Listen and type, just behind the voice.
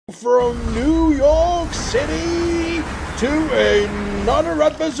From New York City to another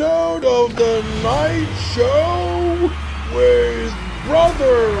episode of the Night Show with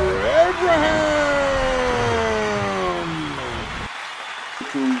Brother Abraham.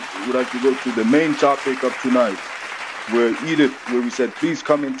 We'd like to go to the main topic of tonight, where we said, please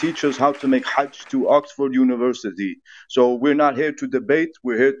come and teach us how to make Hajj to Oxford University. So we're not here to debate,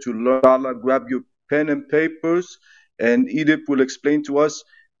 we're here to learn. Allah, grab your pen and papers, and Edip will explain to us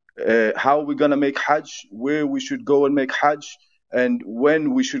how we're going to make Hajj, where we should go and make Hajj, and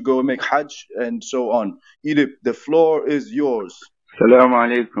when we should go and make Hajj, and so on. Edip, the floor is yours. Assalamu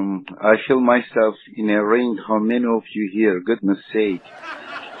alaikum. I feel myself in a ring. How many of you here? Goodness sake.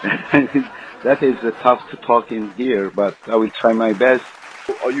 That is tough to talk in here, but I will try my best.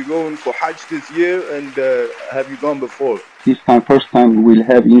 Are you going for Hajj this year, and have you gone before? This time, first time, we will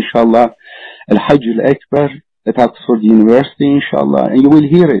have, inshallah, Al-Hajj al-Akbar at Oxford University, inshallah. And you will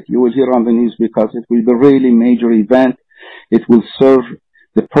hear it. You will hear on the news, because it will be a really major event. It will serve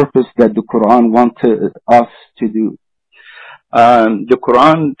the purpose that the Quran wanted us to do. The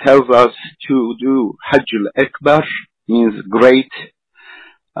Quran tells us to do Hajj al-Akbar, means great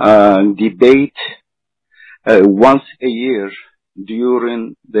debate once a year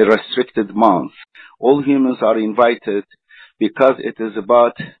during the restricted month. All humans are invited because it is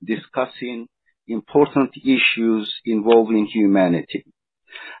about discussing important issues involving humanity.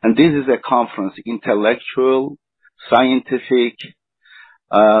 And this is a conference, intellectual, scientific,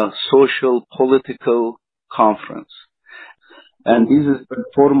 social, political conference. And this is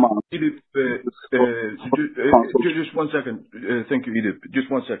 4 months. Edip, just 1 second. Thank you, Edip. Just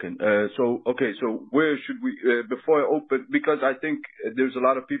 1 second. So where should we, before I open, because I think there's a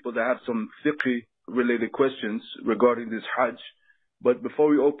lot of people that have some fiqh related questions regarding this Hajj. But before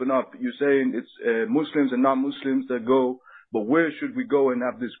we open up, you're saying it's Muslims and non-Muslims that go, but where should we go and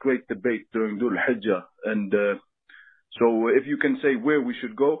have this great debate during Dhul Hijjah? And so if you can say where we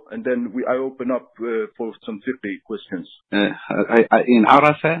should go, and then I open up for some fiqh questions. In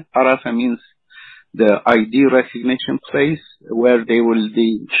Arafah means the ID recognition place, where they will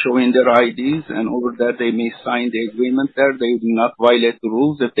be showing their IDs, and over that they may sign the agreement there. They will not violate the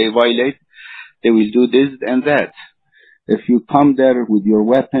rules. If they violate, they will do this and that. If you come there with your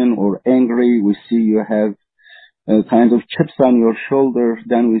weapon or angry, we see you have kind of chips on your shoulder,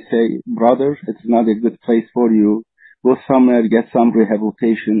 then we say, brother, it's not a good place for you. Go somewhere, get some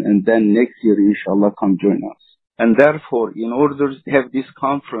rehabilitation, and then next year, inshallah, come join us. And therefore, in order to have this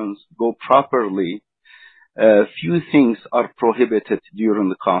conference go properly, few things are prohibited during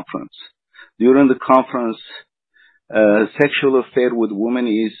the conference. During the conference, sexual affair with women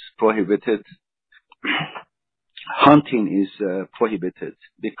is prohibited. Hunting is prohibited,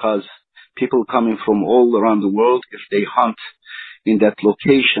 because people coming from all around the world, if they hunt in that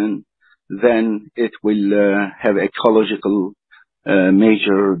location, then it will have ecological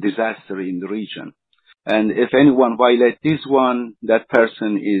major disaster in the region. And if anyone violates this one, that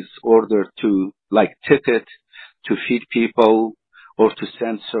person is ordered to, like, ticket, to feed people, or to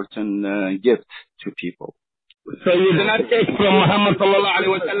send certain gifts to people. So you do not take from Muhammad sallallahu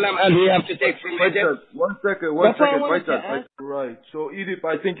alaihi wasallam, and we have to take from Edip. One second. Right. So Edip,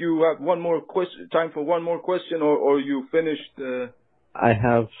 I think you have one more question. Time for one more question, or you finished? I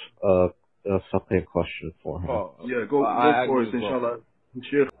have a something question for him. Oh, yeah, go for it, inshallah.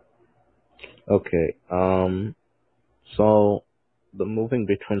 Okay. So the moving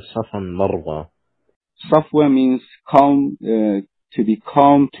between Safa and Marwa. Safwa means calm, to be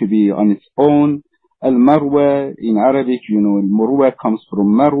calm, to be on its own. Al-Marwa, in Arabic, Al-Murwa comes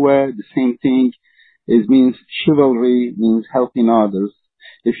from Marwa. The same thing. It means chivalry, means helping others.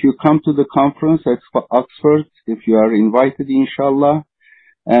 If you come to the conference at Oxford, if you are invited, inshallah,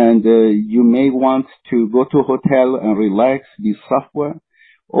 and you may want to go to a hotel and relax, be Safwa,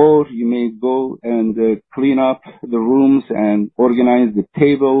 or you may go and clean up the rooms and organize the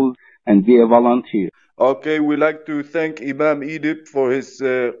tables and be a volunteer. Okay, we'd like to thank Imam Edip for his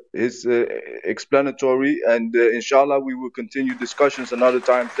explanatory, and inshallah we will continue discussions another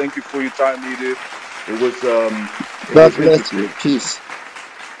time. Thank you for your time, Edip. It was God bless you. Peace.